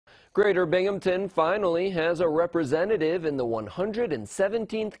Greater Binghamton finally has a representative in the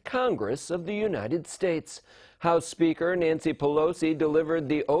 117th Congress of the United States. House Speaker Nancy Pelosi delivered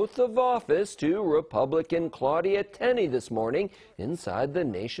the oath of office to Republican Claudia Tenney this morning inside the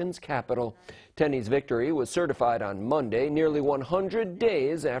nation's capital. Tenney's victory was certified on Monday, nearly 100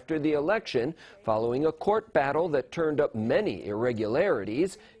 days after the election, following a court battle that turned up many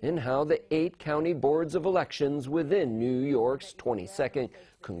irregularities in how the 8 county boards of elections within New York's 22nd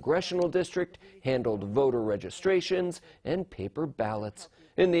congressional district handled voter registrations and paper ballots.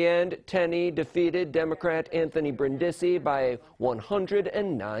 In the end, Tenney defeated Democrat Anthony Brindisi by a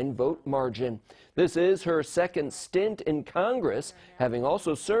 109-vote margin. This is her second stint in Congress, having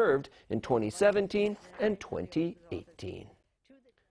also served in 2017 and 2018.